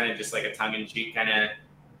was. It was kind of just like a tongue-in-cheek kind of,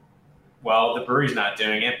 well, the brewery's not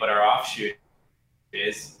doing it, but our offshoot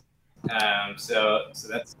is. So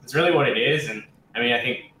that's really what it is. And I mean,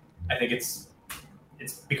 I think it's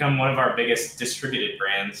become one of our biggest distributed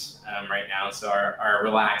brands right now. So our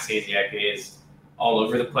Relax Hazy IPA is all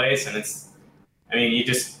over the place, and it's an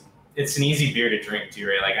easy beer to drink too,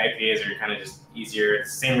 right? Like IPAs are kind of just easier.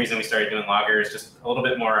 It's the same reason we started doing lagers, just a little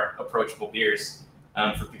bit more approachable beers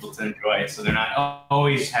for people to enjoy. So they're not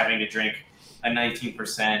always having to drink a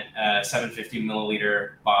 19% 750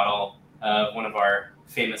 milliliter bottle of one of our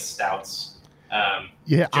famous stouts.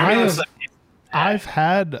 I've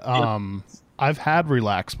had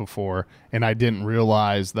Relax before, and I didn't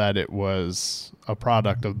realize that it was a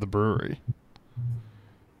product of the brewery.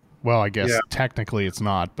 Well, I guess technically it's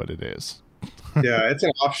not, but it is. Yeah, it's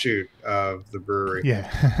an offshoot of the brewery.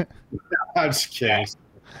 Yeah. I'm just kidding.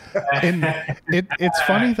 And it's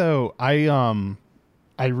funny though.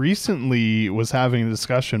 I recently was having a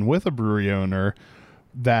discussion with a brewery owner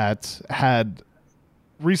that had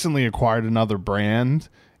recently acquired another brand,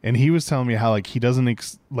 and he was telling me how like he doesn't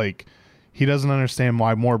understand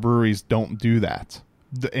why more breweries don't do that.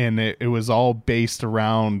 And it was all based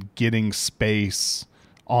around getting space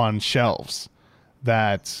on shelves,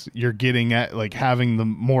 that you're getting at like having the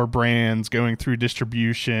more brands going through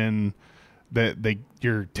distribution, that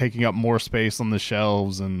you're taking up more space on the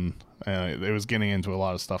shelves, and it was getting into a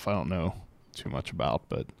lot of stuff I don't know too much about,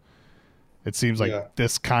 but it seems like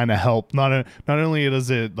this kind of helped. Not only does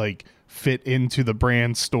it like fit into the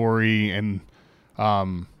brand story and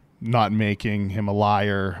not making him a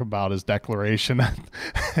liar about his declaration.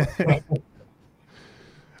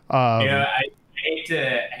 I hate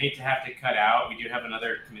to have to cut out. We do have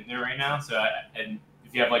another commitment right now, so and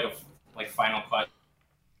if you have like a final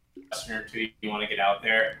question or two you want to get out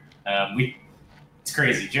there, it's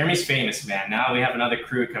crazy. Jeremy's famous, man. Now we have another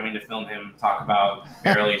crew coming to film him talk about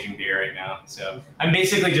barrel aging beer right now. So I'm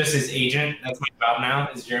basically just his agent. That's my job now,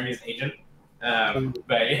 is Jeremy's agent. But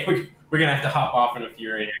we're gonna have to hop off in a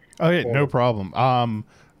few right here. Okay, no problem.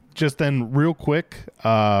 Just then, real quick,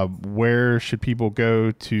 where should people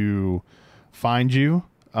go to find you?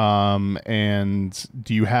 And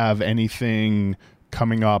do you have anything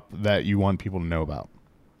coming up that you want people to know about?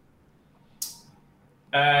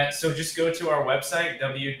 So just go to our website,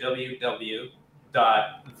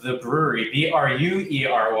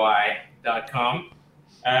 www.thebrewery.com.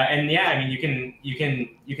 And yeah, I mean,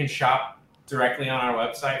 you can shop directly on our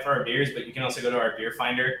website for our beers, but you can also go to our beer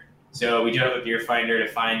finder. So we do have a beer finder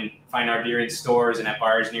to find our beer in stores and at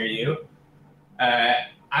bars near you.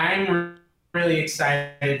 I'm really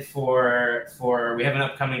excited for we have an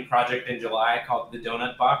upcoming project in July called the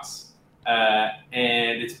Donut Box,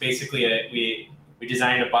 and it's basically we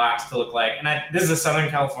designed a box to look like, and this is a Southern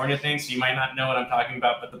California thing, so you might not know what I'm talking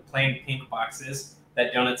about, but the plain pink boxes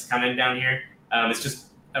that donuts come in down here, it's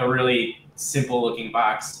just a really simple looking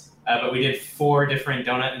box. But we did 4 different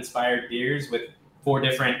donut inspired beers with 4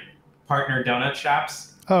 different partner donut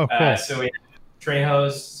shops. Oh, cool. So we have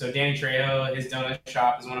Trejo's, so Danny Trejo, his donut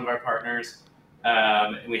shop is one of our partners.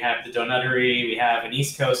 We have the Donuttery, we have an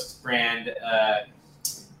East Coast brand,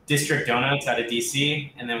 District Donuts out of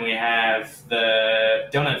DC, and then we have the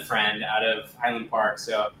Donut Friend out of Highland Park.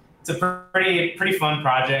 So it's a pretty fun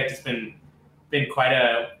project. It's been quite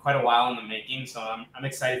a while in the making, so I'm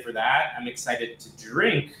excited for that. I'm excited to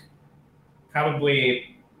drink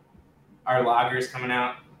probably our lagers coming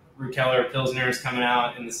out. Rukeller Pilsner is coming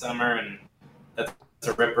out in the summer, and that's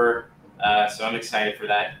a ripper. So I'm excited for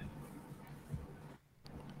that.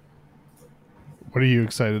 What are you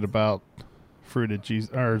excited about? Fruited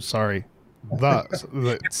Jesus, or sorry,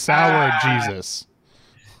 the sour Jesus.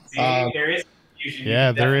 See, there is confusion.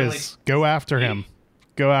 Yeah, there is. Go after him.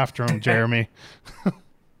 Go after him, Jeremy.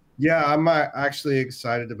 Yeah, I'm actually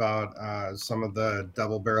excited about some of the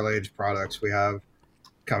double barrel aged products we have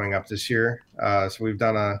coming up this year. So we've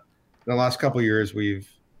done in the last couple of years, we've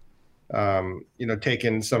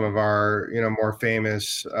taken some of our more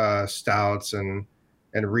famous stouts and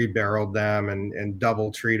rebarreled them and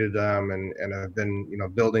double treated them and have been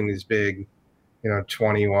building these big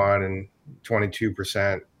 21 and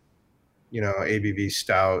 22% ABV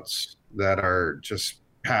stouts that are just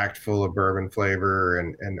packed full of bourbon flavor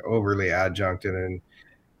and overly adjuncted, and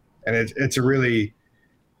it's a really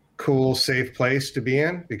cool, safe place to be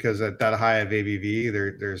in, because at that high of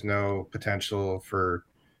ABV there's no potential for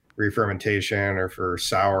re-fermentation or for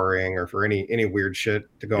souring or for any weird shit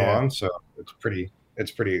to go on. So those are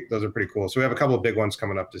pretty cool. So we have a couple of big ones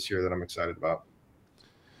coming up this year that I'm excited about.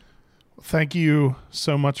 Thank you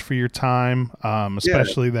so much for your time,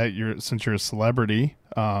 especially since you're a celebrity.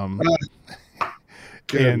 And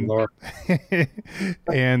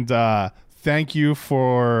thank you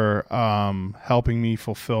for helping me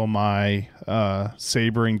fulfill my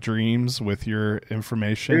sabering dreams with your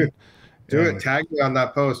information. Do it. Tag me on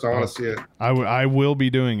that post. I want to see it. I will be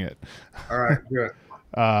doing it. All right, do it.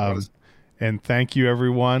 And thank you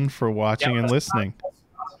everyone for watching and listening.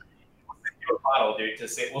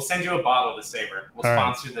 We'll send you a bottle to Saber. We'll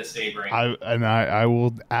sponsor the sabering. I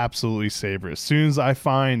will absolutely saber as soon as I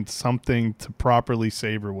find something to properly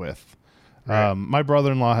saber with. Right. My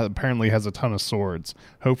brother-in-law apparently has a ton of swords.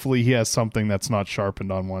 Hopefully he has something that's not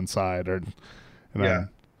sharpened on one side.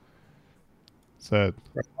 So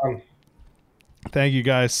thank you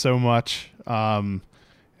guys so much. And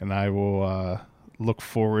I will look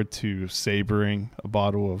forward to sabering a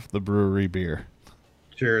bottle of the brewery beer.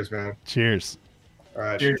 Cheers, man. Cheers. All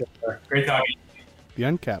right. Cheers. Great talking. The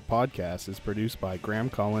Uncapped Podcast is produced by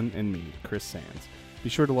Graham Cullen and me, Chris Sands. Be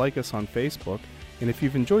sure to like us on Facebook, and if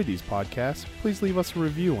you've enjoyed these podcasts, please leave us a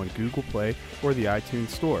review on Google Play or the iTunes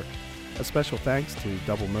Store. A special thanks to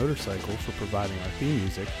Double Motorcycle for providing our theme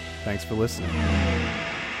music. Thanks for listening.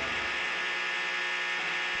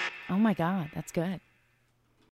 Oh my God, that's good.